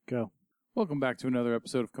Go. Welcome back to another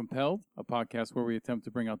episode of Compelled, a podcast where we attempt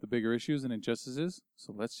to bring out the bigger issues and injustices.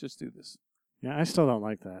 So let's just do this. Yeah, I still don't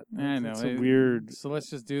like that. I know. It's a weird... So let's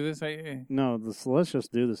just do this? No, let's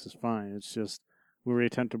just do this is fine. It's just where we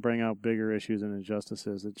attempt to bring out bigger issues and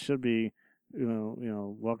injustices. It should be,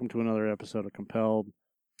 welcome to another episode of Compelled.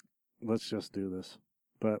 Let's just do this.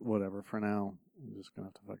 But whatever, for now, I'm just going to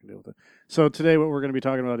have to fucking deal with it. So today what we're going to be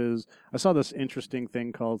talking about is, I saw this interesting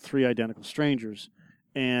thing called Three Identical Strangers.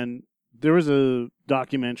 And there was a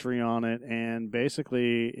documentary on it, and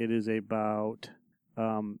basically it is about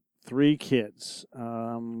three kids.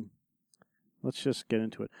 Let's just get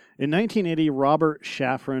into it. In 1980, Robert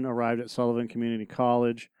Shafran arrived at Sullivan Community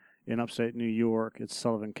College in upstate New York. It's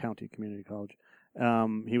Sullivan County Community College.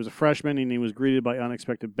 He was a freshman, and he was greeted by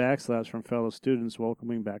unexpected backslaps from fellow students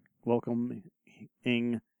welcoming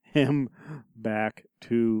him back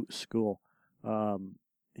to school.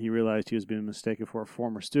 He realized he was being mistaken for a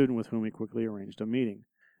former student with whom he quickly arranged a meeting.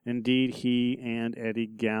 Indeed, he and Eddie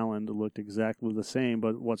Galland looked exactly the same,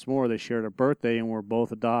 but what's more, they shared a birthday and were both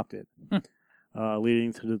adopted,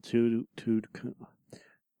 leading to the two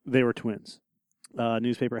they were twins.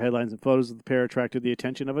 Newspaper headlines and photos of the pair attracted the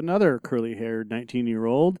attention of another curly-haired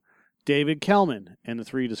 19-year-old, David Kelman, and the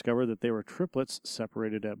three discovered that they were triplets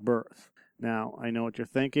separated at birth. Now, I know what you're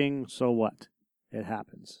thinking, so what? It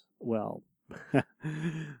happens. Well,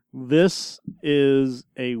 this is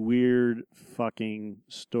a weird fucking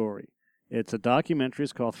story. It's a documentary.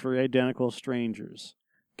 It's called Three Identical Strangers.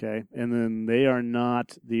 Okay, and then they are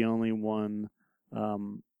not the only one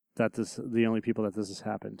the only people that this has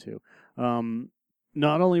happened to.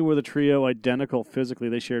 Not only were the trio identical physically,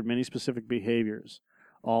 they shared many specific behaviors.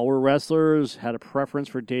 All were wrestlers, had a preference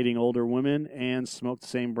for dating older women, and smoked the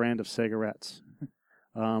same brand of cigarettes.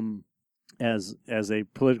 As a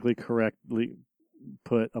politically correctly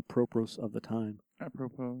put, apropos of the time.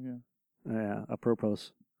 Apropos, yeah. Yeah, apropos.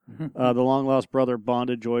 The long-lost brother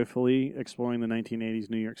bonded joyfully, exploring the 1980s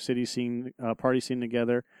New York City scene, party scene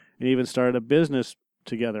together, and even started a business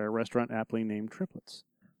together, a restaurant aptly named Triplets.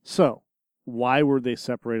 So, why were they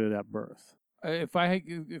separated at birth?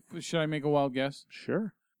 Should I make a wild guess?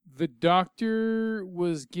 Sure. The doctor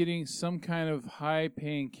was getting some kind of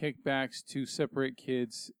high-paying kickbacks to separate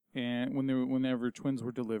kids, and whenever twins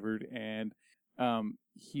were delivered, and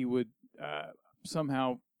he would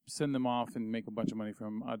somehow send them off and make a bunch of money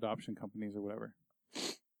from adoption companies or whatever.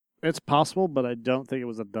 It's possible, but I don't think it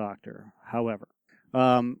was a doctor. However,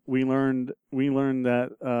 we learned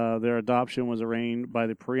that their adoption was arranged by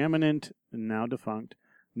the preeminent and now defunct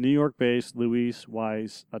New York-based Louise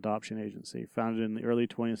Wise Adoption Agency, founded in the early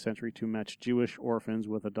 20th century to match Jewish orphans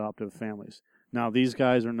with adoptive families. Now, these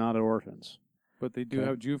guys are not orphans. But they do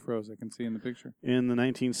have Jufros, I can see in the picture. In the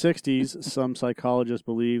 1960s, some psychologists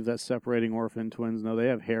believe that separating orphan twins... No, they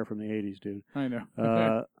have hair from the 80s, dude. I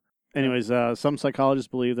know. Some psychologists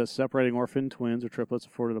believe that separating orphan twins or triplets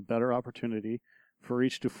afforded a better opportunity for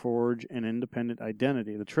each to forge an independent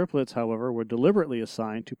identity. The triplets, however, were deliberately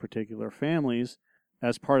assigned to particular families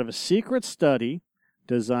as part of a secret study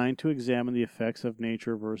designed to examine the effects of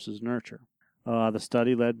nature versus nurture. The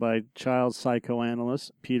study, led by child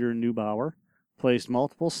psychoanalyst Peter Neubauer, placed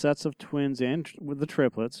multiple sets of twins and with the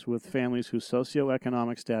triplets with families whose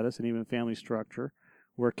socioeconomic status and even family structure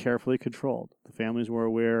were carefully controlled. The families were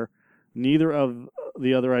aware neither of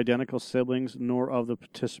the other identical siblings nor of the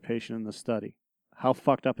participation in the study. How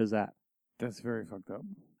fucked up is that? That's very fucked up.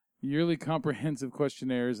 Yearly comprehensive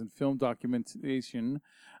questionnaires and film documentation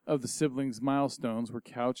of the siblings' milestones were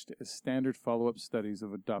couched as standard follow-up studies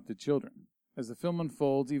of adopted children. As the film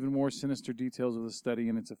unfolds, even more sinister details of the study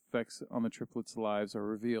and its effects on the triplets' lives are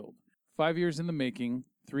revealed. 5 years in the making,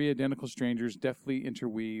 Three Identical Strangers deftly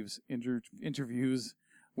interweaves interviews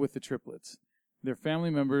with the triplets, their family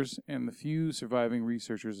members, and the few surviving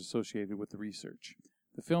researchers associated with the research.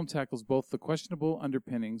 The film tackles both the questionable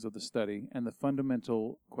underpinnings of the study and the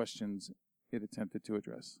fundamental questions it attempted to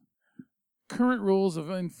address. Current rules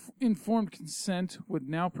of informed consent would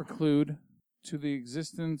now preclude to the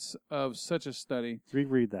existence of such a study.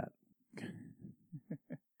 Reread that.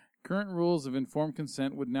 Current rules of informed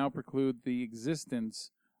consent would now preclude the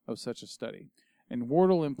existence of such a study. And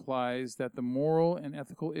Wardle implies that the moral and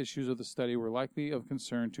ethical issues of the study were likely of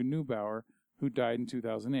concern to Neubauer, who died in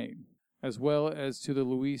 2008, as well as to the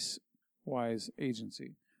Louise Wise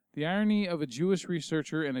Agency. The irony of a Jewish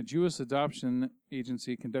researcher and a Jewish adoption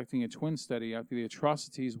agency conducting a twin study after the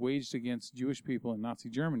atrocities waged against Jewish people in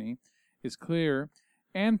Nazi Germany is clear,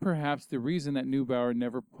 and perhaps the reason that Neubauer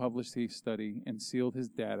never published his study and sealed his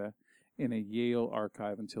data in a Yale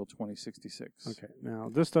archive until 2066. Okay,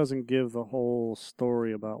 now this doesn't give the whole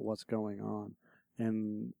story about what's going on.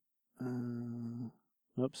 And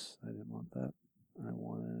Oops, I didn't want that. I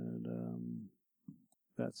wanted,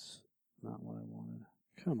 that's not what I wanted.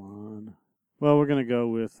 Come on. Well, we're going to go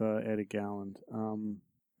with Eddie Galland.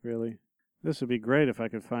 Really? This would be great if I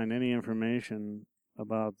could find any information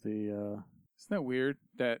about the... Isn't that weird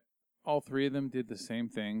that all three of them did the same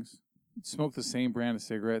things? Smoked the same brand of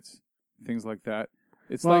cigarettes, things like that.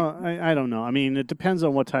 It's well, like... I don't know. I mean, it depends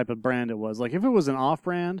on what type of brand it was. Like, if it was an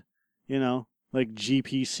off-brand, like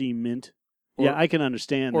GPC Mint, yeah, I can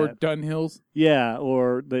understand or that. Or Dunhills. Yeah,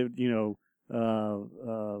 or,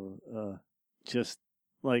 just...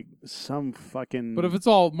 like some fucking... But if it's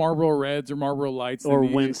all Marlboro Reds or Marlboro Lights... Or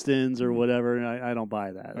Winston's or whatever, I don't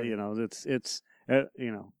buy that. Okay. It's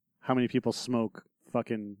how many people smoke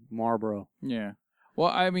fucking Marlboro? Yeah. Well,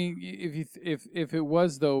 I mean, if it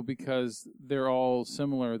was, though, because they're all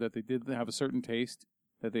similar, that they did have a certain taste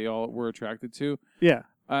that they all were attracted to... Yeah.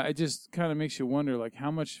 It just kind of makes you wonder, like,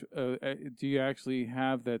 how much do you actually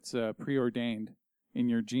have that's preordained in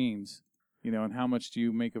your genes, and how much do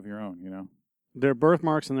you make of your own, Their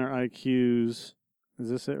birthmarks and their IQs. Is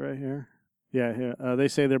this it right here? Yeah, here. They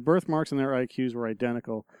say their birthmarks and their IQs were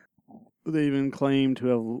identical. They even claim to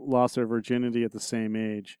have lost their virginity at the same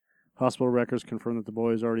age. Hospital records confirm that the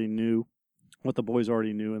boys already knew what the boys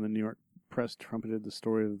already knew, and the New York press trumpeted the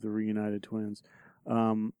story of the reunited twins.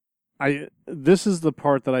 This is the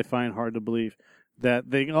part that I find hard to believe, that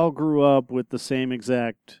they all grew up with the same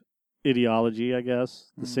exact ideology, I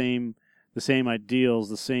guess, the same ideals,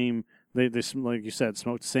 the same. They like you said,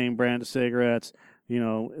 smoked the same brand of cigarettes,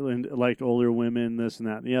 and liked older women, this and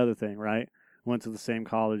that and the other thing, right? Went to the same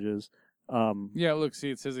colleges. Yeah, look, see,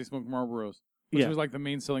 it says they smoked Marlboros, which was like the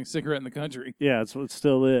main selling cigarette in the country. Yeah, it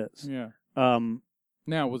still is. Yeah.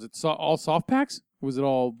 Now, was it all soft packs? Was it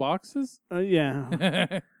all boxes?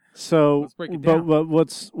 Yeah. So, let's break it down. But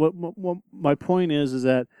what my point is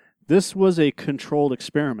that this was a controlled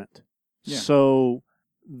experiment. Yeah. So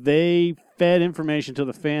they fed information to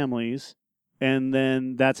the families, and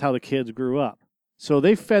then that's how the kids grew up. So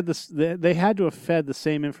they fed this. They had to have fed the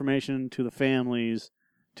same information to the families,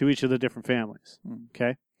 to each of the different families.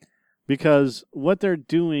 Okay, because what they're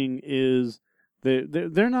doing is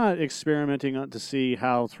they're not experimenting to see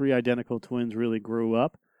how three identical twins really grew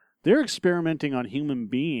up. They're experimenting on human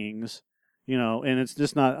beings, and it's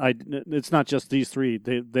just not. It's not just these three.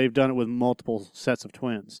 They've done it with multiple sets of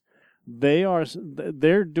twins.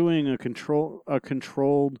 They're doing a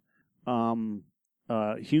controlled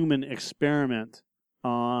human experiment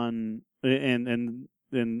on, and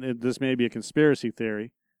this may be a conspiracy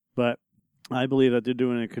theory, but I believe that they're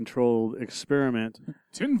doing a controlled experiment.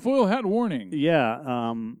 Tinfoil hat warning.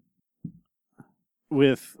 Yeah.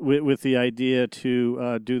 With the idea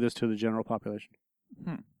to do this to the general population.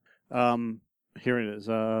 Here it is.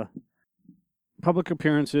 Public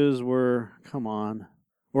appearances were,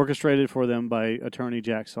 orchestrated for them by attorney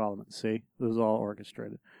Jack Solomon. See? It was all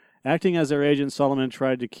orchestrated. Acting as their agent, Solomon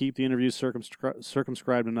tried to keep the interviews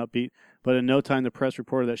circumscribed and upbeat, but in no time the press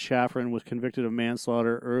reported that Shafran was convicted of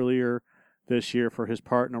manslaughter earlier this year for his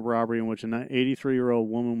part in a robbery in which an 83-year-old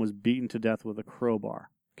woman was beaten to death with a crowbar.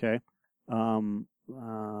 Okay?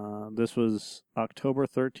 This was October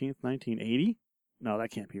 13th, 1980? No,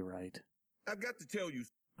 that can't be right. I've got to tell you.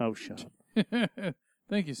 Oh, shut up.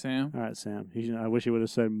 Thank you, Sam. All right, Sam. I wish he would have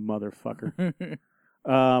said motherfucker.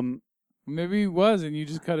 Maybe he was, and you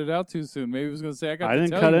just cut it out too soon. Maybe he was going to say, I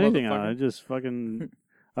didn't cut anything out. I just fucking...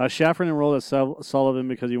 Shafran enrolled at Sullivan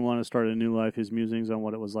because he wanted to start a new life. His musings on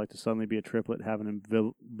what it was like to suddenly be a triplet have an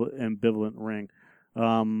ambivalent ring.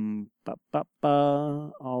 All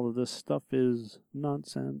of this stuff is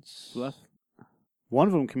nonsense. Bluff. One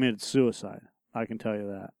of them committed suicide. I can tell you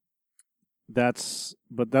that.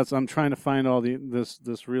 I'm trying to find all this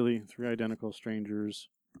really three identical strangers.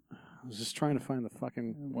 I was just trying to find the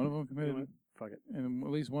fucking. One of them committed. Fuck it. And at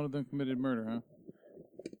least one of them committed murder, huh?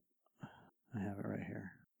 I have it right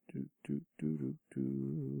here.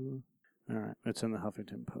 All right, it's in the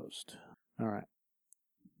Huffington Post. All right.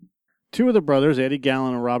 Two of the brothers, Eddie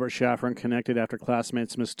Galland and Robert Shafran, connected after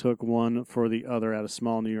classmates mistook one for the other at a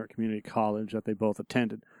small New York community college that they both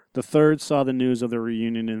attended. The third saw the news of their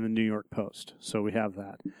reunion in the New York Post, so we have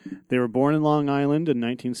that. They were born in Long Island in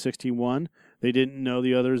 1961. They didn't know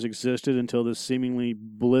the others existed until this seemingly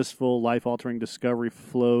blissful, life-altering discovery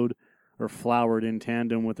flowered in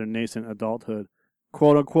tandem with their nascent adulthood.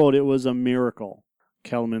 Quote unquote, it was a miracle,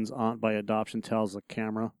 Kelman's aunt by adoption tells the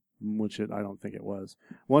camera, which I don't think it was.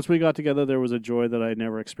 Once we got together, there was a joy that I had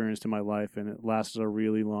never experienced in my life, and it lasted a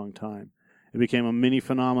really long time. It became a mini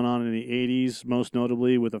phenomenon in the 80s, most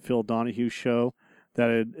notably with the Phil Donahue show. that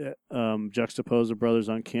had juxtaposed the brothers'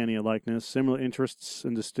 uncanny likeness, similar interests,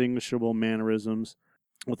 and distinguishable mannerisms,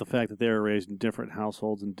 with the fact that they were raised in different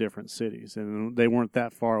households in different cities, and they weren't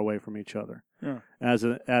that far away from each other. Yeah.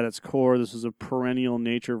 At its core, this is a perennial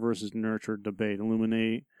nature versus nurture debate.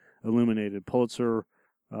 Illuminated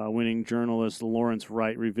Pulitzer-winning journalist Lawrence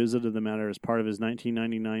Wright revisited the matter as part of his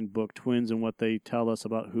 1999 book "Twins and What They Tell Us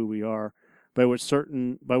About Who We Are," by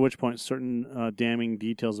which point certain damning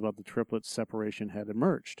details about the triplets' separation had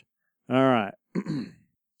emerged. All right.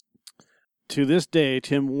 To this day,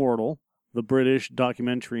 Tim Wardle, the British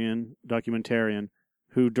documentarian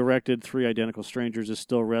who directed Three Identical Strangers, is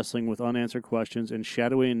still wrestling with unanswered questions and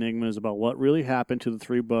shadowy enigmas about what really happened to the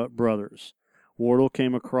three brothers. Wardle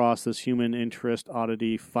came across this human interest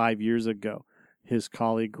oddity 5 years ago. His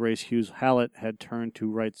colleague Grace Hughes Hallett had turned to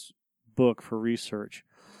Wright's book for research.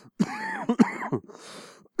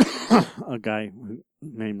 A guy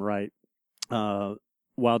named Wright.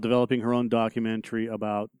 While developing her own documentary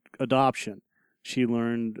about adoption, she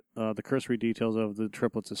learned the cursory details of the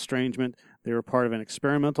triplets' estrangement. They were part of an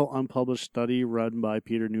experimental, unpublished study run by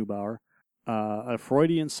Peter Neubauer, a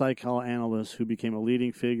Freudian psychoanalyst who became a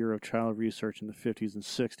leading figure of child research in the 50s and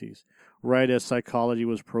 60s, right as psychology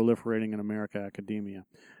was proliferating in American academia.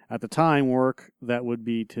 At the time, work that would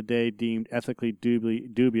be today deemed ethically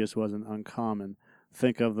dubious wasn't uncommon.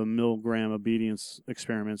 Think of the Milgram obedience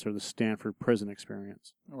experiments or the Stanford prison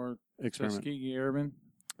experiment. Or Tuskegee Airmen.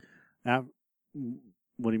 What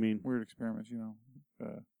do you mean? Weird experiments,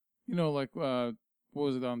 like what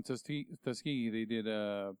was it on Tuskegee? They did.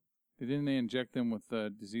 Didn't they inject them with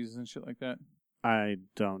diseases and shit like that? I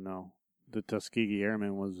don't know. The Tuskegee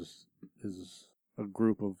Airmen is a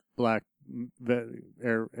group of black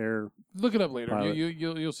air. Look it up later.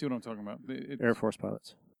 You'll see what I'm talking about. Air Force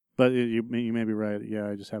pilots. But you may be right. Yeah,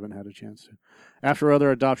 I just haven't had a chance to. After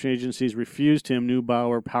other adoption agencies refused him,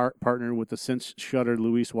 Neubauer partnered with the since-shuttered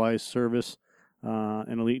Louis Wise Service,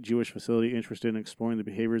 an elite Jewish facility interested in exploring the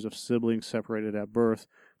behaviors of siblings separated at birth.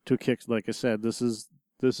 To kick, like I said, this is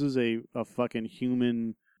a fucking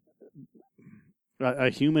human, a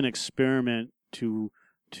human experiment to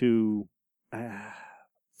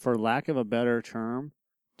for lack of a better term,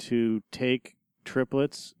 to take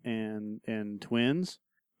triplets and twins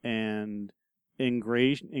and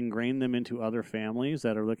ingrain them into other families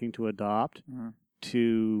that are looking to adopt.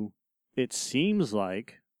 To it seems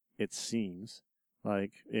like, and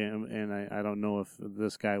I don't know if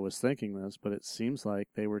this guy was thinking this, but it seems like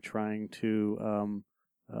they were trying to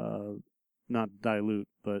not dilute,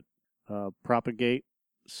 but propagate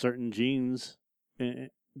certain genes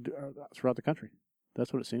throughout the country.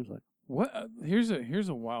 That's what it seems like. What? Here's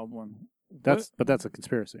a wild one. But that's a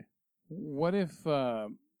conspiracy. What if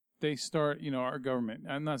they start? Our government.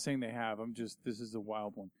 I'm not saying they have. This is a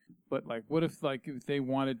wild one. But what if if they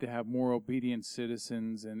wanted to have more obedient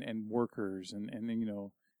citizens and workers and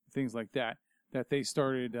things like that they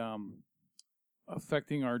started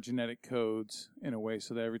affecting our genetic codes in a way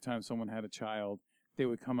so that every time someone had a child, they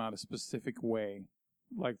would come out a specific way,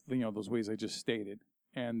 those ways I just stated,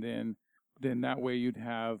 and then that way you'd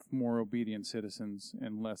have more obedient citizens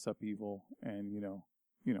and less upheaval, and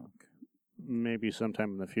maybe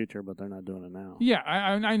sometime in the future, but they're not doing it now. Yeah,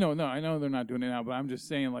 I know. No, I know they're not doing it now, but I'm just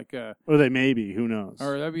saying or they may be. Who knows?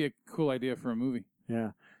 Or that'd be a cool idea for a movie.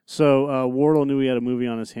 Yeah. So Wardle knew he had a movie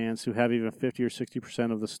on his hands. To have even 50 or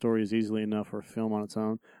 60% of the story is easily enough for a film on its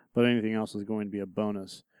own, but anything else is going to be a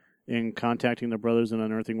bonus. In contacting the brothers and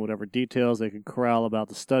unearthing whatever details they could corral about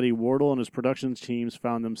the study, Wardle and his production teams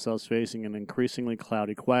found themselves facing an increasingly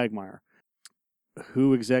cloudy quagmire.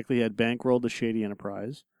 Who exactly had bankrolled the shady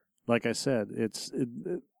enterprise? Like I said,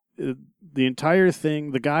 the entire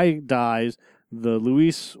thing. The guy dies. The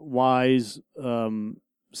Louis Wise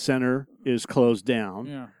Center is closed down.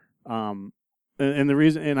 Yeah. And the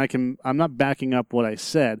reason, and I'm not backing up what I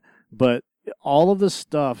said, but all of this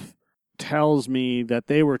stuff tells me that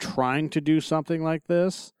they were trying to do something like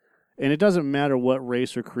this, and it doesn't matter what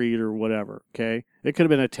race or creed or whatever. Okay, it could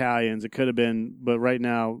have been Italians, it could have been, but right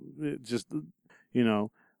now, it just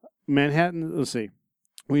Manhattan. Let's see.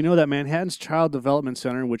 We know that Manhattan's Child Development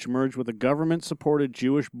Center, which merged with the government-supported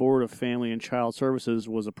Jewish Board of Family and Child Services,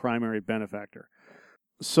 was a primary benefactor.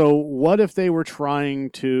 So what if they were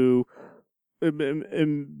trying to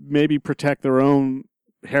maybe protect their own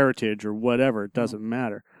heritage or whatever? It doesn't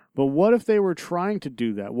matter. But what if they were trying to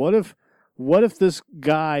do that? What if this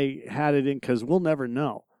guy had it in? Because we'll never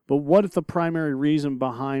know. But what if the primary reason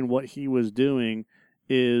behind what he was doing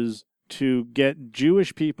is to get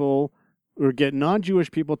Jewish people or get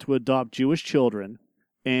non-Jewish people to adopt Jewish children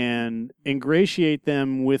and ingratiate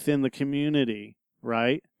them within the community,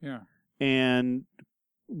 right? Yeah. and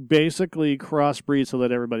basically crossbreed so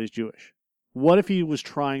that everybody's Jewish. What if he was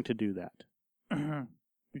trying to do that?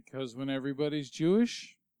 Because when everybody's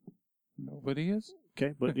Jewish, nobody is.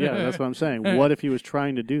 Okay, but yeah, that's what I'm saying. What if he was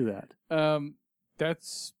trying to do that?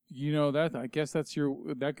 That's that I guess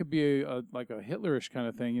that could be like a Hitlerish kind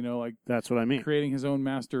of thing, like That's what I mean. creating his own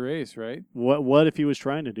master race, right? What if he was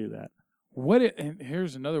trying to do that? And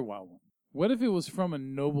here's another wild one. What if it was from a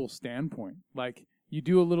noble standpoint? Like, you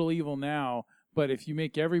do a little evil now, but if you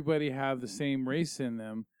make everybody have the same race in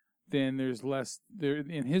them, then there's less there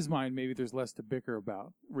in his mind. Maybe there's less to bicker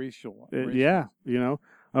about racial. Yeah,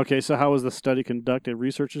 Okay, so how was the study conducted?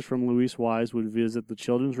 Researchers from Luis Wise would visit the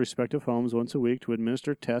children's respective homes once a week to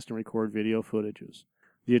administer, test, and record video footages.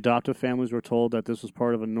 The adoptive families were told that this was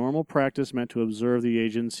part of a normal practice meant to observe the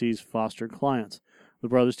agency's fostered clients. The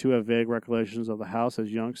brothers, too, have vague recollections of the house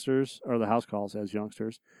as youngsters, or the house calls as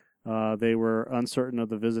youngsters. They were uncertain of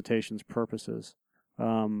the visitation's purposes.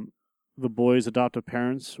 The boys' adoptive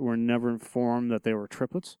parents were never informed that there were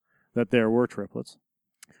triplets.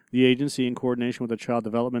 The agency, in coordination with the Child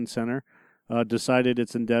Development Center, decided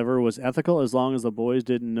its endeavor was ethical as long as the boys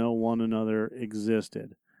didn't know one another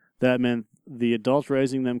existed. That meant the adults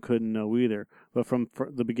raising them couldn't know either, but from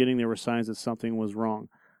the beginning there were signs that something was wrong.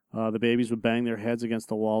 The babies would bang their heads against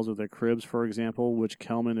the walls of their cribs, for example, which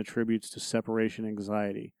Kelman attributes to separation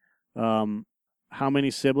anxiety. How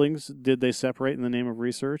many siblings did they separate in the name of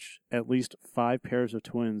research? At least 5 pairs of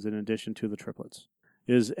twins in addition to the triplets.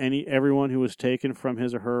 Is everyone who was taken from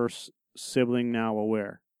his or her sibling now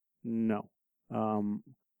aware? No.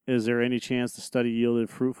 Is there any chance the study yielded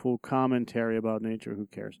fruitful commentary about nature? Who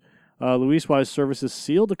cares? Luis Wise Services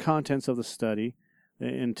sealed the contents of the study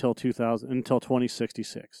until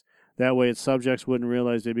 2066. That way its subjects wouldn't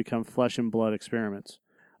realize they become flesh and blood experiments.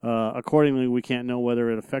 Accordingly, we can't know whether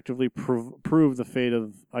it effectively proved the fate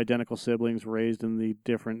of identical siblings raised in the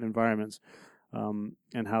different environments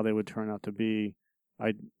and how they would turn out to be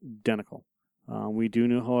identical. We do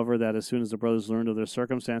know, however, that as soon as the brothers learned of their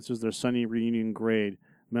circumstances, their sunny reunion grade,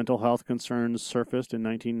 mental health concerns surfaced in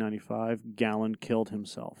 1995. Galland killed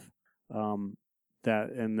himself.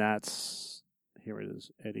 That's here it is,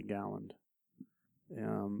 Eddie Galland.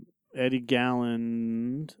 Eddie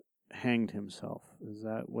Galland hanged himself. Is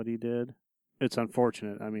that what he did? It's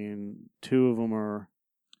unfortunate. I mean, 2 of them are.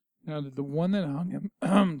 Now, the one that hung him,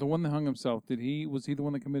 the one that hung himself, was he the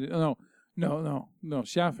one that committed? Oh, no.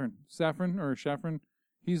 Shafran.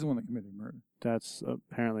 He's the one that committed murder. That's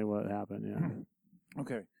apparently what happened. Yeah.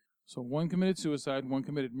 Okay, so one committed suicide, one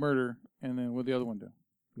committed murder, and then what did the other one do?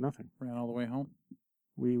 Nothing. Ran all the way home.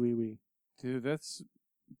 We. Dude,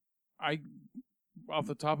 off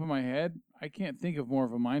the top of my head, I can't think of more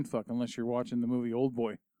of a mindfuck unless you're watching the movie Old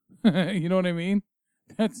Boy. You know what I mean?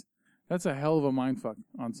 That's a hell of a mindfuck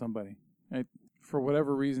on somebody. For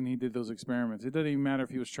whatever reason, he did those experiments. It doesn't even matter if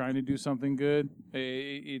he was trying to do something good.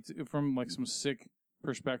 It's from like some sick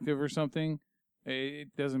perspective or something.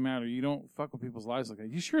 It doesn't matter. You don't fuck with people's lives like that.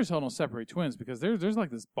 You sure as hell don't separate twins because there's like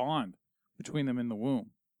this bond between them in the womb.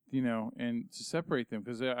 And to separate them,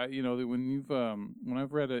 because when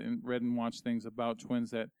I've read and watched things about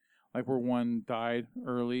twins that, like, where one died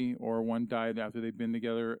early or one died after they've been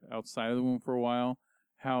together outside of the womb for a while,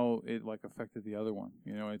 how it like affected the other one.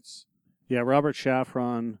 It's Robert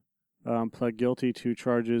Shafran pled guilty to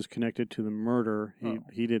charges connected to the murder.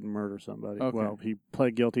 He didn't murder somebody. Okay. Well, he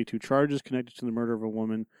pled guilty to charges connected to the murder of a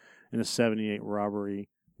woman in a '78 robbery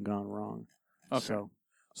gone wrong. Okay.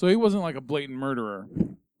 So he wasn't like a blatant murderer.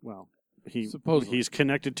 Well, he's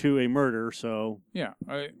connected to a murder, so yeah,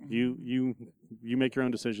 you make your own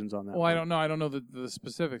decisions on that. Well, I don't know. I don't know the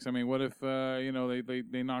specifics. I mean, what if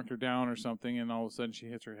they knocked her down or something, and all of a sudden she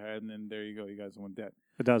hits her head, and then there you go, you guys went dead.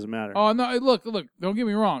 It doesn't matter. Oh no! Look! Don't get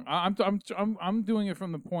me wrong. I'm doing it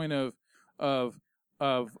from the point of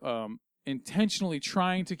intentionally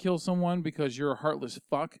trying to kill someone because you're a heartless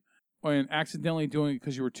fuck. And accidentally doing it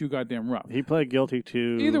because you were too goddamn rough. He pled guilty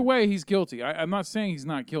to... Either way, he's guilty. I'm not saying he's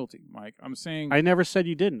not guilty, Mike. I'm saying... I never said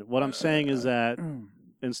you didn't. What I'm saying is that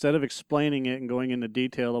instead of explaining it and going into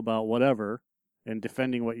detail about whatever and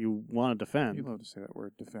defending what you want to defend... You love to say that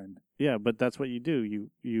word, defend. Yeah, but that's what you do.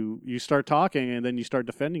 You start talking and then you start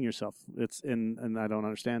defending yourself. And I don't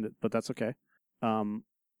understand it, but that's okay.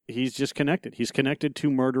 He's just connected. He's connected to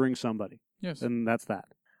murdering somebody. Yes. And that's that.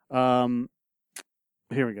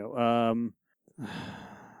 Here we go.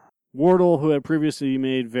 Wardle, who had previously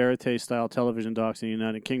made Verite-style television docs in the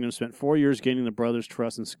United Kingdom, spent 4 years gaining the brothers'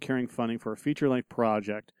 trust and securing funding for a feature-length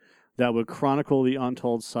project that would chronicle the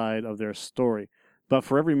untold side of their story. But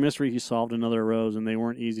for every mystery he solved, another arose, and they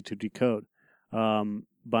weren't easy to decode.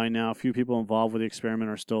 By now, few people involved with the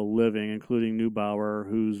experiment are still living, including Neubauer,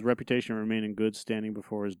 whose reputation remained in good standing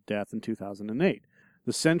before his death in 2008.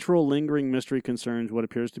 The central lingering mystery concerns what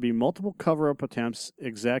appears to be multiple cover-up attempts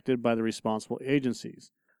exacted by the responsible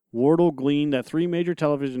agencies. Wardle gleaned that 3 major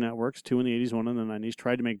television networks, 2 in the 80s, 1 in the 90s,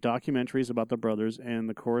 tried to make documentaries about the brothers and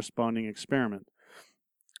the corresponding experiment.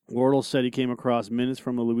 Wardle said he came across minutes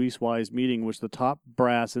from a Louis Wise meeting in which the top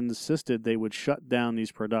brass insisted they would shut down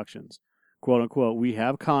these productions. "Quote unquote, we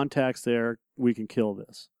have contacts there, we can kill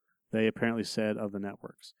this," they apparently said of the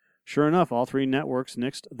networks. Sure enough, all 3 networks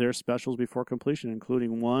nixed their specials before completion,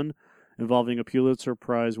 including one involving a Pulitzer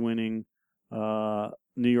Prize-winning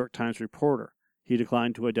New York Times reporter. He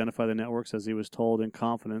declined to identify the networks as he was told in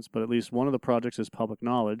confidence, but at least one of the projects is public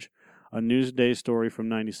knowledge. A Newsday story from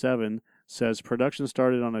 1997 says production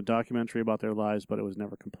started on a documentary about their lives, but it was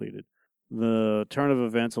never completed. The turn of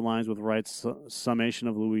events aligns with Wright's summation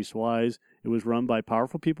of Louis Wise. It was run by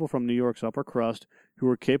powerful people from New York's upper crust who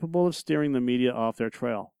were capable of steering the media off their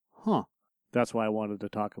trail. That's why I wanted to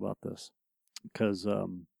talk about this. Because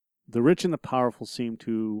the rich and the powerful seem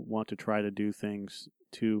to want to try to do things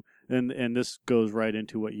to... And this goes right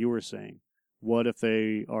into what you were saying. What if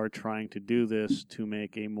they are trying to do this to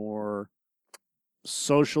make a more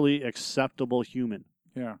socially acceptable human?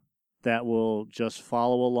 Yeah. That will just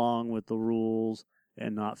follow along with the rules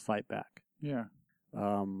and not fight back. Yeah.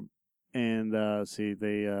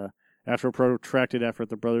 After a protracted effort,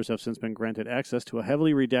 the brothers have since been granted access to a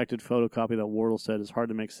heavily redacted photocopy that Wardle said is hard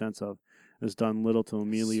to make sense of. Has done little to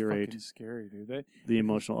ameliorate it's scary, dude. the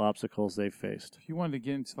emotional obstacles they've faced. If you wanted to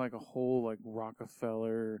get into like a whole like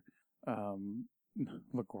Rockefeller,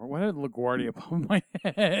 what had LaGuardia above my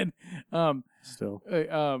head?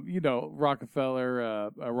 Rockefeller,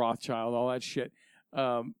 Rothschild, all that shit.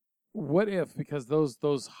 What if, because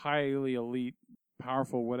those highly elite,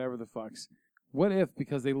 powerful, whatever the fucks, what if,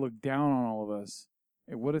 because they look down on all of us,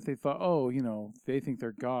 and what if they thought, they think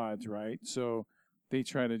they're gods, right? So they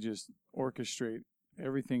try to just orchestrate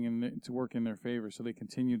everything to work in their favor, so they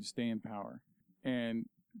continue to stay in power. And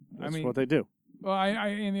that's what they do. Well,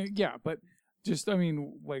 but just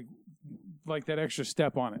like that extra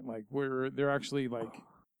step on it, like where they're actually like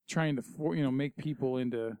trying to make people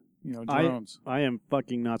into drones. I am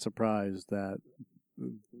fucking not surprised that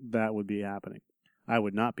would be happening. I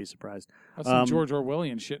would not be surprised. That's some George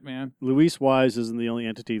Orwellian shit, man. Louis Wise isn't the only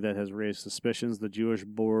entity that has raised suspicions. The Jewish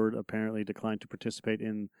board apparently declined to participate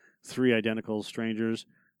in 3 identical strangers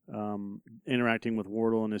interacting with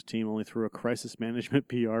Wardle and his team only through a crisis management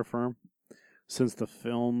PR firm. Since the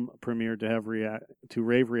film premiered to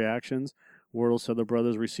rave reactions, Wardle said the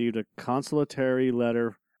brothers received a conciliatory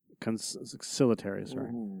letter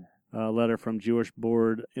from Jewish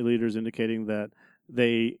board leaders indicating that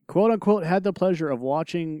they, quote unquote, had the pleasure of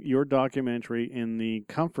watching your documentary in the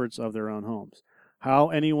comforts of their own homes.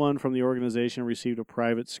 How anyone from the organization received a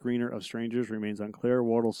private screener of strangers remains unclear.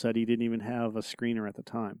 Wardle said he didn't even have a screener at the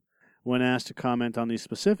time. When asked to comment on these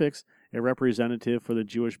specifics, a representative for the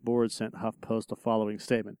Jewish board sent HuffPost the following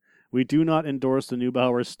statement. "We do not endorse the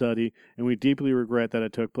Neubauer study, and we deeply regret that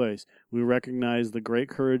it took place. We recognize the great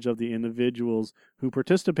courage of the individuals who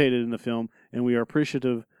participated in the film, and we are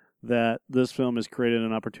appreciative that this film has created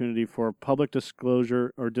an opportunity for public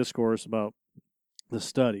disclosure or discourse about the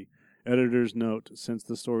study." Editor's note, since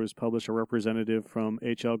the story was published, a representative from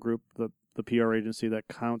HL Group, the PR agency that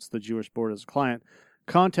counts the Jewish board as a client,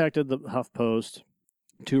 contacted the HuffPost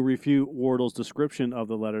to refute Wardle's description of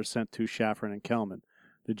the letter sent to Shafran and Kelman.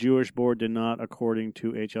 The Jewish board did not, according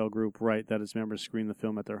to HL Group, write that its members screened the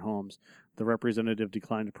film at their homes. The representative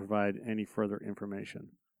declined to provide any further information.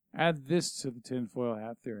 Add this to the tinfoil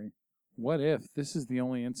hat theory. What if this is the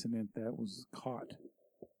only incident that was caught?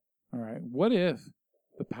 All right. What if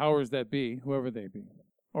the powers that be, whoever they be,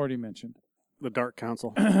 already mentioned, the Dark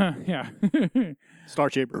Council. Yeah. Star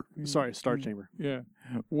Chamber. Sorry, Star Chamber. Yeah.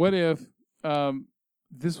 What if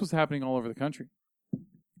this was happening all over the country?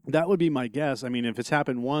 That would be my guess. I mean, if it's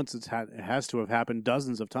happened once, it has to have happened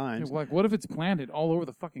dozens of times. Yeah, like, what if it's planted all over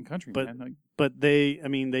the fucking country, but, man? Like, but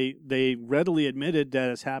they readily admitted that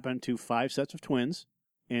it's happened to 5 sets of twins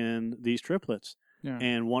and these triplets. Yeah.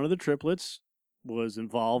 And one of the triplets was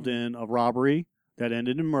involved in a robbery that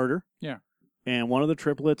ended in murder. Yeah. And one of the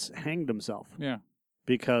triplets hanged himself. Yeah.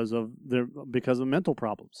 Because of mental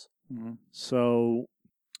problems. Mm-hmm. So,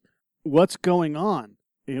 what's going on?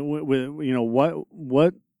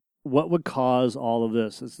 What would cause all of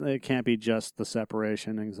this? It can't be just the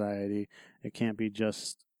separation anxiety. It can't be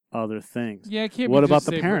just other things. Yeah, it can't what be about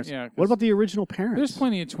just the parents? What about the original parents? There's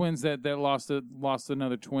plenty of twins that lost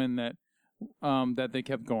another twin that that they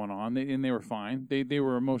kept going on, and they were fine. They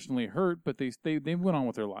were emotionally hurt, but they went on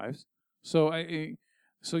with their lives. So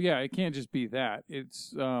yeah, it can't just be that.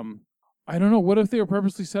 It's I don't know. What if they were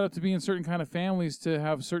purposely set up to be in certain kind of families to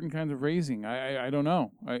have certain kinds of raising? I don't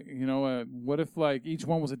know. What if like each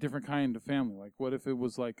one was a different kind of family? Like what if it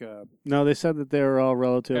was like a No, they said that they were all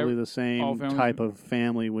relatively the all same families? type of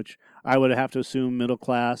family, which I would have to assume middle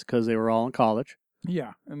class because they were all in college.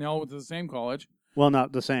 Yeah, and they all went to the same college. Well,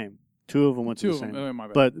 not the same. Two of them went to Two the of same. them. My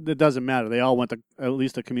bad. But it doesn't matter. They all went to at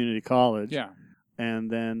least a community college. Yeah.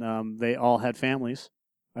 And then they all had families,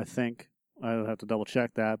 I think. I'll have to double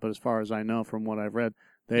check that. But as far as I know from what I've read,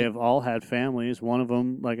 they have all had families. One of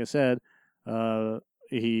them, like I said, when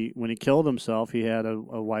he killed himself, he had a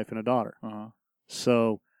wife and a daughter. Uh-huh.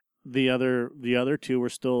 So the other two were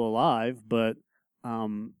still alive, but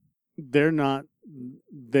they're not.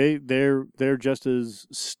 They're just as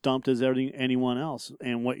stumped as anyone else.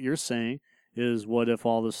 And what you're saying is, what if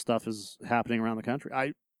all this stuff is happening around the country?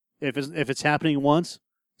 If it's happening once,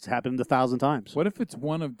 it's happened 1,000 times. What if it's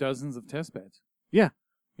one of dozens of test beds? Yeah.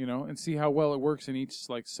 And see how well it works in each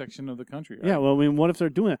like section of the country. Right? Yeah. Well, I mean, what if they're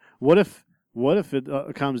doing it? What if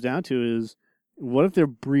it comes down to is, what if they're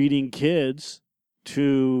breeding kids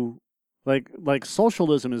to like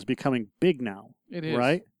socialism is becoming big now? It is,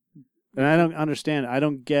 right? And I don't understand. I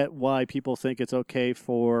don't get why people think it's okay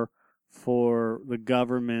for the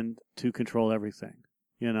government to control everything.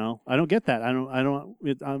 I don't get that.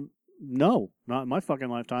 No, not in my fucking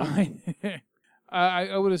lifetime.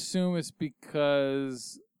 I would assume it's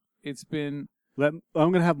because it's been. I'm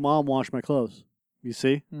going to have mom wash my clothes. You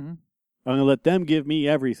see? Mm-hmm. I'm going to let them give me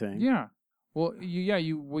everything. Yeah. Well,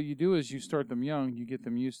 what you do is you start them young. You get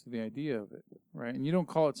them used to the idea of it, right? And you don't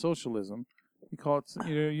call it socialism. You call it.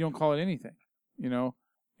 You don't call it anything.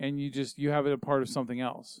 And you have it a part of something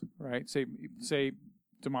else, right? Say,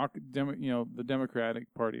 the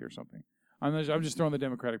Democratic Party or something. I'm just throwing the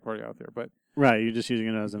Democratic Party out there, but right, you're just using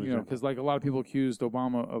it as an example. Because like a lot of people accused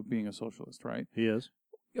Obama of being a socialist, right? He is.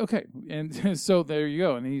 Okay, and so there you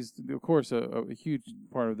go, and he's of course a huge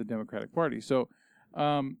part of the Democratic Party. So,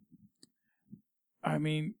 I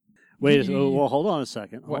mean, well, hold on a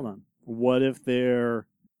second. What? Hold on. What if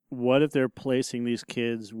they're placing these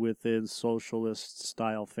kids within socialist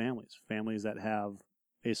style families that have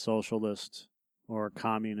a socialist or a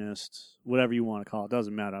communist, whatever you want to call it,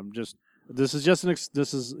 doesn't matter.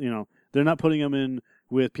 They're not putting them in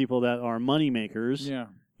with people that are money makers. Yeah.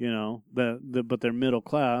 But they're middle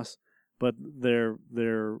class, but their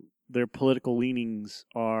political leanings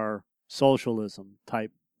are socialism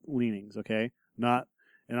type leanings. Okay,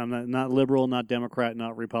 I'm not liberal, not Democrat,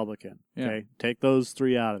 not Republican. Okay, Yeah. Take those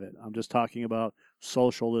three out of it. I'm just talking about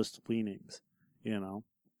socialist leanings.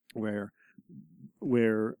 Where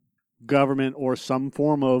government or some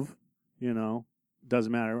form of,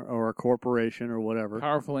 doesn't matter, or a corporation or whatever,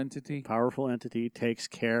 Powerful entity takes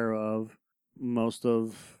care of most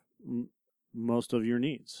of your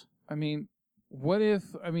needs. I mean,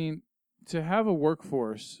 to have a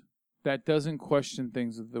workforce that doesn't question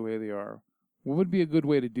things the way they are, what would be a good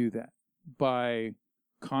way to do that? By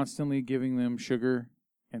constantly giving them sugar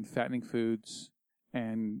and fattening foods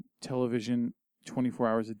and television 24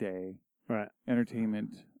 hours a day, right?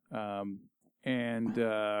 Entertainment,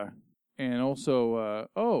 and also,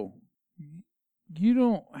 you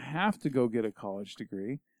don't have to go get a college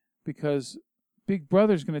degree because Big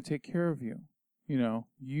Brother's going to take care of you. We'll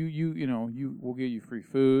get you free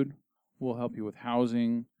food. We'll help you with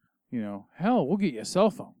housing. Hell, we'll get you a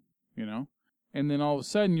cell phone. And then all of a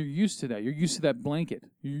sudden you're used to that. You're used to that blanket.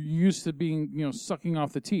 You're used to being, sucking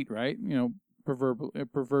off the teat, right?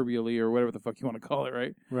 Proverbially or whatever the fuck you want to call it,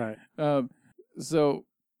 right? Right. So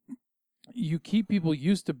you keep people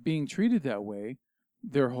used to being treated that way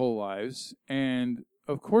their whole lives, and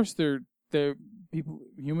of course they're people,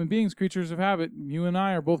 human beings, creatures of habit. You and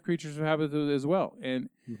I are both creatures of habit as well, and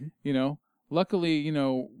luckily,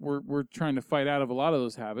 we're trying to fight out of a lot of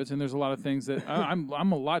those habits, and there's a lot of things that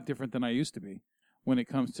I'm a lot different than I used to be when it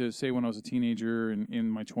comes to, say, when I was a teenager and in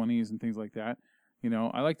my 20s and things like that.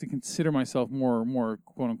 I like to consider myself more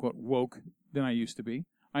quote unquote woke than I used to be.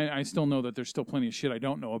 I still know that there's still plenty of shit I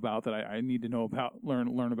don't know about that I need to know about,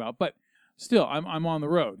 learn about, but still, I'm on the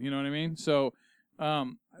road. You know what I mean? So,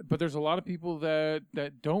 but there's a lot of people that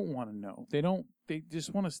don't want to know. They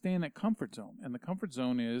just want to stay in that comfort zone, and the comfort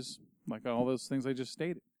zone is like all those things I just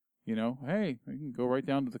stated. Hey, I can go right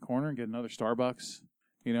down to the corner and get another Starbucks.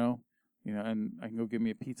 And I can go get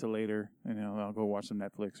me a pizza later, and I'll go watch some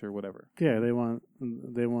Netflix or whatever. Yeah, they want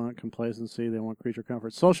complacency. They want creature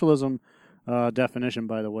comfort. Socialism, definition,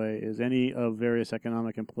 by the way, is any of various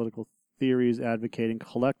economic and political theories advocating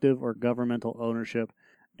collective or governmental ownership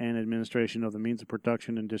and administration of the means of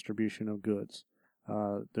production and distribution of goods.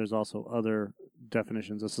 There's also other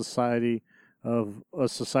definitions. A society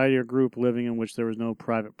or group living in which there is no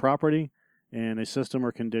private property, and a system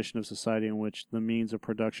or condition of society in which the means of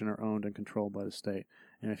production are owned and controlled by the state.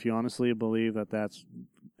 And if you honestly believe that that's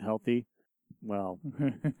healthy, well,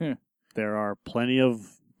 there are plenty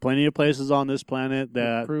of places on this planet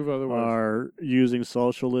that prove otherwise. Are using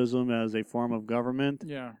socialism as a form of government.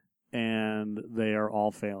 Yeah. And they are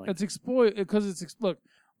all failing. It's look.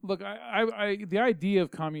 The idea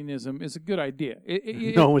of communism is a good idea.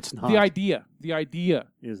 No, it's not. The idea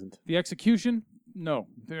isn't. The execution, no,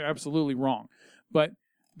 they're absolutely wrong. But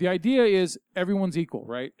the idea is everyone's equal,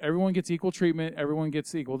 right? Everyone gets equal treatment. Everyone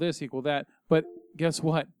gets equal this, equal that. But guess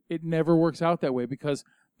what? It never works out that way because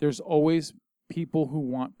there's always people who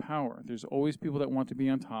want power. There's always people that want to be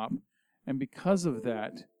on top, and because of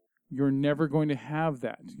that, you're never going to have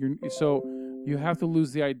that. So you have to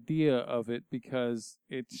lose the idea of it because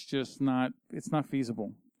it's just not. It's not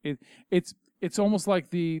feasible. It's almost like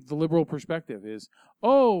the liberal perspective is,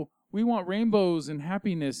 oh, we want rainbows and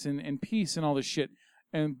happiness and peace and all this shit,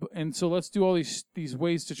 and so let's do all these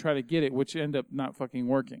ways to try to get it, which end up not fucking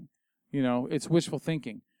working. You know, it's wishful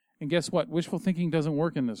thinking. And guess what? Wishful thinking doesn't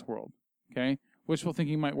work in this world. Okay, wishful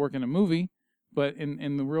thinking might work in a movie, but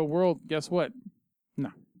in the real world, guess what?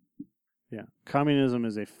 No. Yeah, communism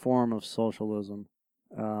is a form of socialism,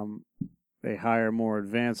 a higher, more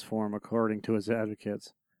advanced form, according to its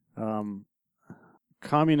advocates.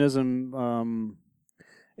 Communism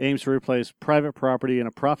aims to replace private property in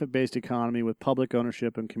a profit-based economy with public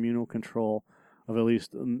ownership and communal control of at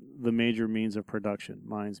least the major means of production,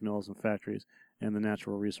 mines, mills, and factories, and the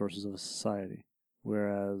natural resources of a society.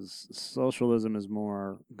 Whereas socialism is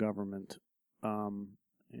more government.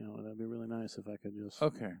 That'd be really nice if I could just...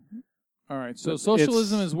 Okay. All right, so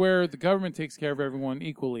socialism is where the government takes care of everyone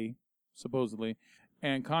equally, supposedly,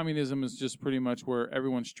 and communism is just pretty much where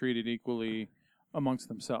everyone's treated equally amongst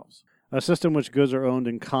themselves. A system which goods are owned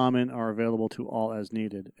in common are available to all as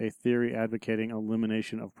needed. A theory advocating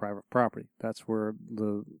elimination of private property. That's where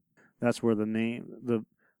the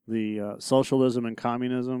socialism and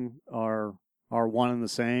communism are one and the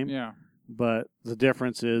same. Yeah. But the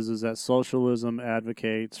difference is that socialism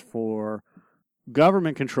advocates for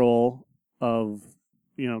government control of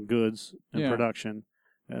goods and production,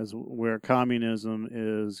 as where communism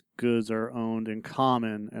is goods are owned in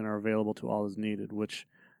common and are available to all as needed, which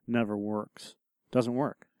never works. Doesn't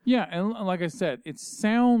work. Yeah, and like I said, it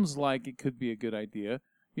sounds like it could be a good idea.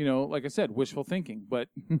 Like I said, wishful thinking, but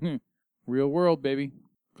real world, baby,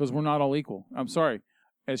 because we're not all equal. I'm sorry.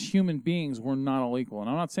 As human beings, we're not all equal. And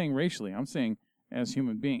I'm not saying racially. I'm saying as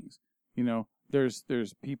human beings. There's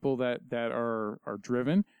people that are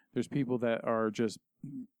driven. There's people that are just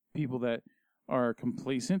people that are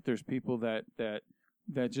complacent. There's people that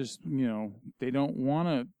just they don't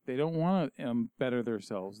want to better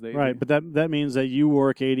themselves. But that means that you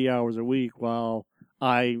work 80 hours a week while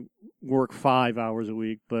I work 5 hours a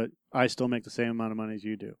week, but I still make the same amount of money as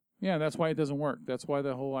you do. Yeah, that's why it doesn't work. That's why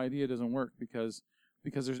the whole idea doesn't work because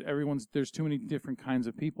there's too many different kinds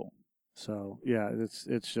of people. So yeah,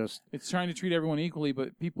 it's trying to treat everyone equally,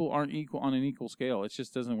 but people aren't equal on an equal scale. It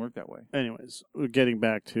just doesn't work that way. Anyways, getting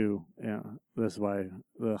back to this is why.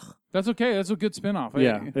 That's okay. That's a good spinoff.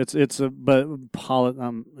 Yeah,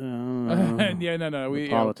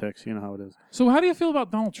 politics. You know how it is. So how do you feel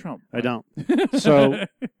about Donald Trump? I don't. So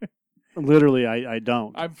literally, I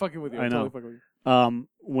don't. I'm fucking with you. I know. Totally fucking with you.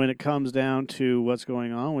 When it comes down to what's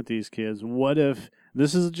going on with these kids, what if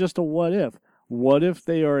this is just a what if? What if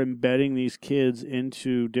they are embedding these kids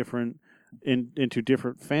into different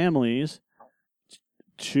families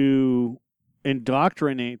to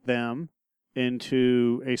indoctrinate them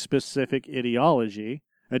into a specific ideology?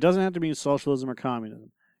 It doesn't have to be socialism or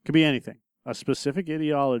communism. It could be anything. A specific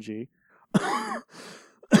ideology,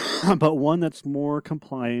 but one that's more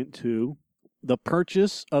compliant to the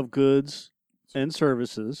purchase of goods and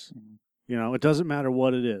services. It doesn't matter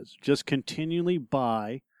what it is. Just continually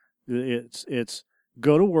buy. It's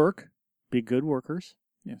go to work, be good workers.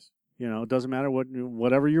 Yes. It doesn't matter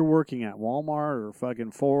whatever you're working at, Walmart or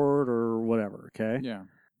fucking Ford or whatever, okay? Yeah.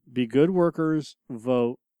 Be good workers,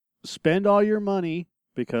 vote, spend all your money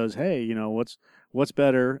because hey, what's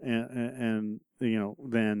better and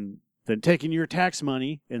than taking your tax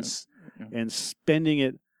money and spending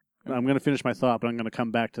it. I'm going to finish my thought, but I'm going to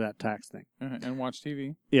come back to that tax thing. And watch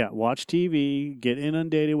TV. Yeah, watch TV, get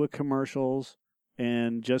inundated with commercials,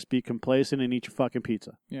 and just be complacent and eat your fucking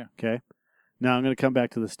pizza. Yeah. Okay? Now I'm going to come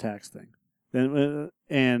back to this tax thing.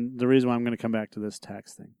 And the reason why I'm going to come back to this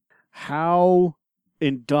tax thing. how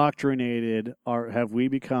indoctrinated have we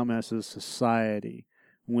become as a society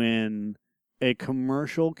when a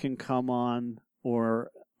commercial can come on or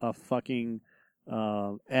a fucking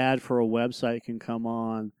ad for a website can come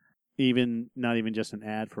on, not even just an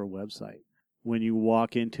ad for a website. When you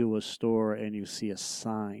walk into a store and you see a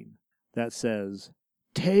sign that says,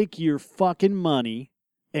 take your fucking money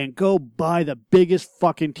and go buy the biggest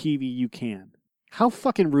fucking TV you can. How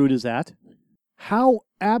fucking rude is that? How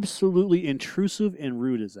absolutely intrusive and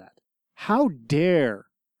rude is that? How dare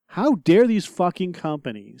these fucking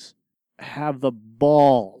companies have the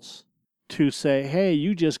balls to say, hey,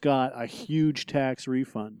 you just got a huge tax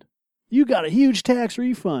refund. You got a huge tax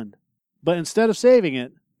refund. But instead of saving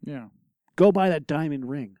it, yeah, go buy that diamond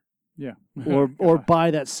ring. Yeah. or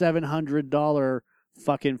buy that $700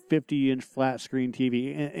 fucking 50-inch flat screen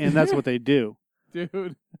TV. And that's what they do.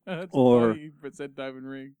 Dude, that's or funny, percent diamond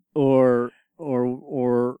ring. Or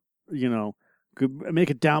you know, make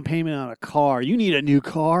a down payment on a car. You need a new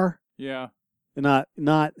car. Yeah.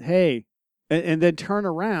 Not hey, and then turn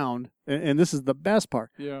around, and this is the best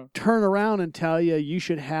part. Yeah. Turn around and tell you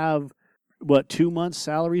should have 2 months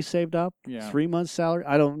salary saved up? Yeah. 3 months salary?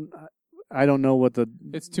 I don't know what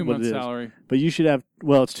it's 2 months salary. But you should have,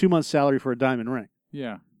 it's 2 months salary for a diamond ring.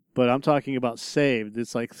 Yeah. But I'm talking about saved.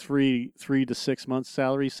 It's like 3 to 6 months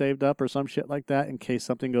salary saved up or some shit like that in case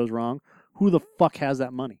something goes wrong. Who the fuck has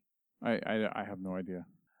that money? I have no idea.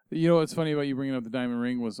 You know what's funny about you bringing up the diamond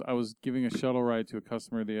ring was I was giving a shuttle ride to a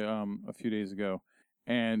customer a few days ago,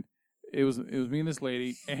 and it was me and this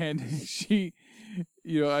lady, and she,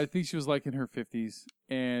 I think she was like in her 50s,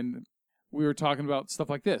 and we were talking about stuff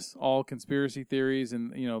like this, all conspiracy theories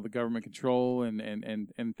and the government control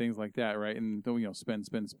and things like that, right? And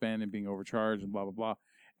spend and being overcharged and blah blah blah.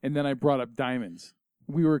 And then I brought up diamonds.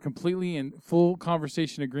 We were completely in full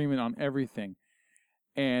conversation agreement on everything.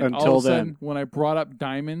 And until all of a then, sudden, when I brought up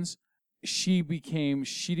diamonds, she didn't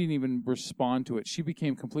even respond to it. She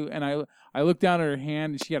became completely, and I looked down at her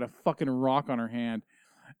hand, and she had a fucking rock on her hand.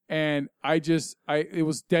 And it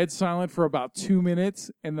was dead silent for about 2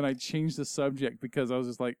 minutes, and then I changed the subject because I was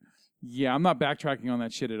just like, yeah, I'm not backtracking on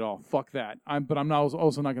that shit at all. Fuck that. But I'm not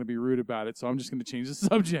also not going to be rude about it, so I'm just going to change the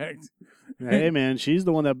subject. Hey, man, she's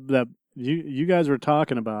the one that you guys were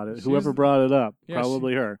talking about it. Whoever brought it up,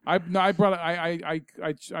 probably her. I brought it.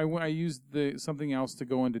 I used something else to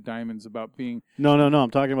go into diamonds about being. No.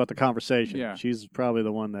 I'm talking about the conversation. Yeah. She's probably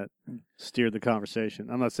the one that steered the conversation.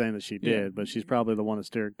 I'm not saying that she did, but she's probably the one that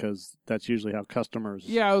steered because that's usually how customers.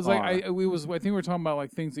 Yeah, I was are. like, I think we were talking about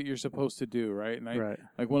like things that you're supposed to do, right? And right.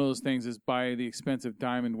 Like one of those things is buy the expensive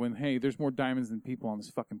diamond when there's more diamonds than people on this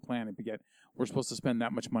fucking planet, but yet we're supposed to spend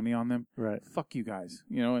that much money on them. Right. Fuck you guys,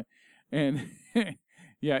 And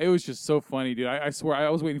yeah, it was just so funny, dude. I swear I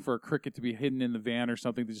was waiting for a cricket to be hidden in the van or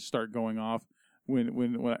something to just start going off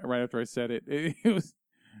when right after I said it. It was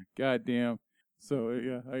goddamn. So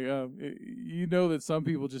yeah, that some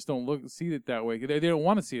people just don't see it that way. They don't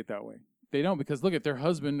want to see it that way. They don't, because look at their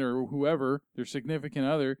husband or whoever, their significant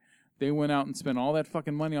other. They went out and spent all that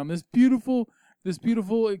fucking money on this beautiful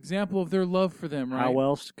example of their love for them. Right? How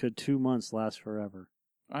else could 2 months last forever?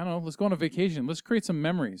 I don't know. Let's go on a vacation. Let's create some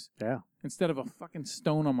memories. Yeah. Instead of a fucking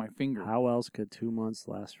stone on my finger. How else could 2 months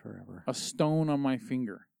last forever? A stone on my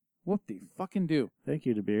finger. What the fucking do? Thank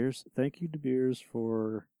you, De Beers. Thank you, De Beers,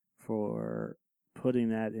 for putting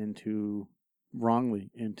that wrongly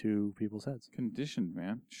into people's heads. Conditioned,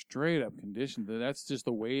 man. Straight up conditioned. That's just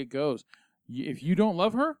the way it goes. If you don't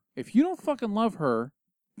love her, if you don't fucking love her,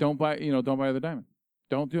 don't buy the diamond.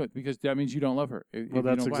 Don't do it, because that means you don't love her. Well,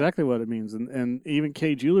 that's exactly what it means. And even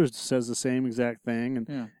Kay Jewelers says the same exact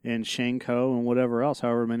thing, and Shanko and whatever else,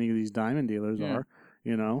 however many of these diamond dealers are,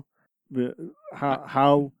 But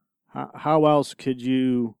how else could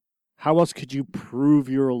you prove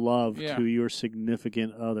your love to your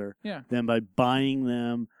significant other than by buying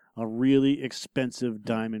them a really expensive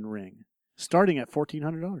diamond ring, starting at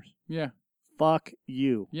 $1,400? Yeah. Fuck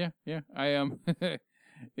you. Yeah. I am.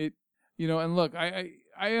 And look,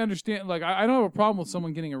 I understand. Like, I don't have a problem with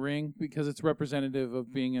someone getting a ring because it's representative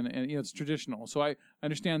of being it's traditional. So I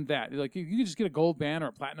understand that. Like, you can just get a gold band or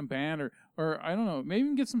a platinum band or I don't know, maybe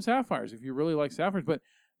even get some sapphires if you really like sapphires. But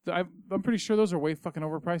I'm pretty sure those are way fucking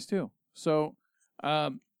overpriced too. So,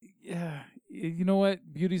 you know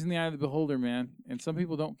what? Beauty's in the eye of the beholder, man. And some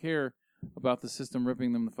people don't care about the system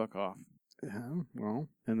ripping them the fuck off. Yeah, well,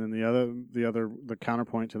 and then the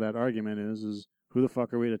counterpoint to that argument is who the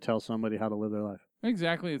fuck are we to tell somebody how to live their life?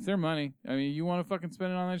 Exactly. It's their money. I mean, you want to fucking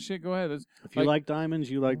spend it on that shit, go ahead. If you like diamonds,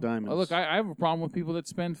 you like diamonds. Look, I have a problem with people that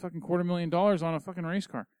spend fucking $250,000 on a fucking race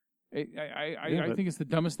car. I think it's the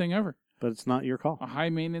dumbest thing ever. But it's not your call. A high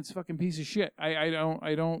maintenance fucking piece of shit. I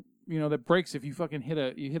don't. That breaks if you fucking hit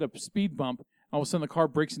a speed bump. All of a sudden the car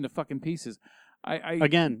breaks into fucking pieces.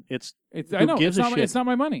 Again, it's I know gives it's a not shit? it's not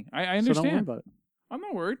my money. I So understand. don't worry about it. I'm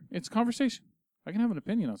not worried. It's conversation. I can have an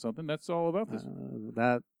opinion on something. That's all about this.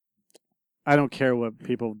 That I don't care what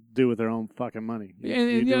people do with their own fucking money.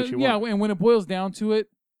 You do what you want. And when it boils down to it,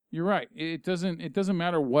 you're right. It doesn't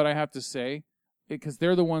matter what I have to say, because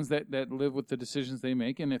they're the ones that live with the decisions they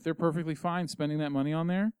make. And if they're perfectly fine spending that money on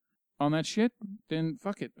that shit, then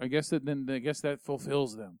fuck it. I guess that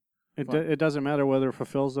fulfills them. It doesn't matter whether it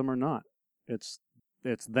fulfills them or not. It's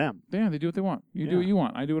them. Yeah, they do what they want. You do what you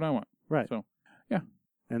want. I do what I want. Right. So, yeah.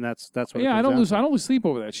 And that's what. Yeah, I don't lose sleep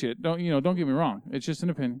over that shit. Don't get me wrong. It's just an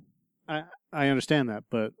opinion. I understand that,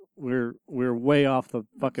 but we're way off the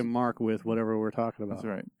fucking mark with whatever we're talking about. That's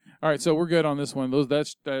right. All right, so we're good on this one.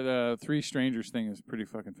 That Three Strangers thing is pretty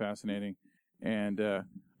fucking fascinating, and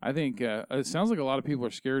I think it sounds like a lot of people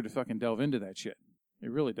are scared to fucking delve into that shit.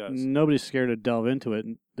 It really does. Nobody's scared to delve into it.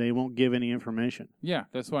 They won't give any information. Yeah,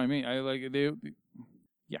 that's what I mean.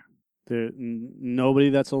 Nobody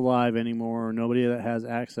that's alive anymore, or nobody that has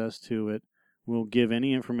access to it, will give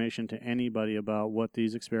any information to anybody about what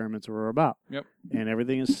these experiments were about. Yep. And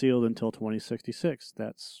everything is sealed until 2066.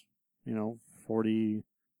 That's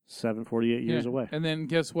 48 years away. And then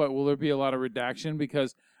guess what? Will there be a lot of redaction?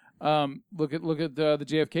 Because look at the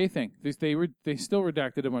JFK thing. They still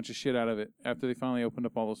redacted a bunch of shit out of it after they finally opened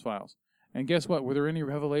up all those files. And guess what? Were there any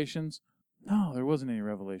revelations? No, there wasn't any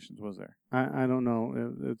revelations, was there? I don't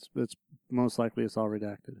know. It's most likely it's all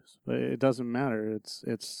redacted, but it doesn't matter. It's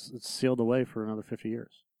sealed away for another 50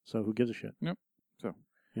 years. So who gives a shit? Yep. So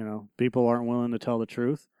people aren't willing to tell the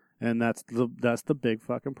truth, and that's the big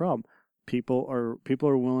fucking problem. People are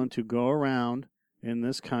willing to go around in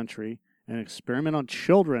this country and experiment on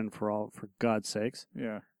children for God's sakes.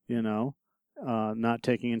 Yeah. Not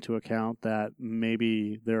taking into account that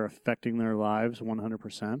maybe they're affecting their lives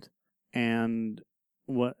 100%. And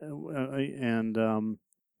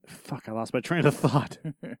fuck, I lost my train of thought.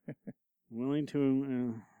 willing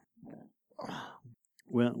to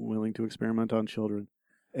experiment on children.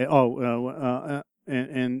 And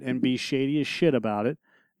be shady as shit about it,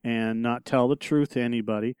 and not tell the truth to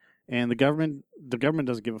anybody. And the government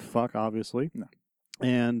doesn't give a fuck, obviously. No.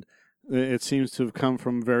 And it seems to have come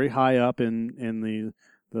from very high up in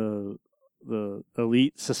the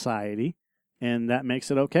elite society, and that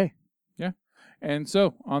makes it okay. Yeah. And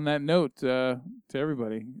so, on that note, to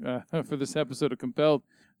everybody, for this episode of Compelled,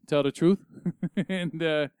 tell the truth, and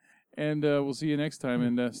we'll see you next time.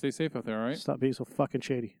 And stay safe out there. All right. Stop being so fucking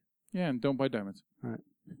shady. Yeah, and don't buy diamonds. All right.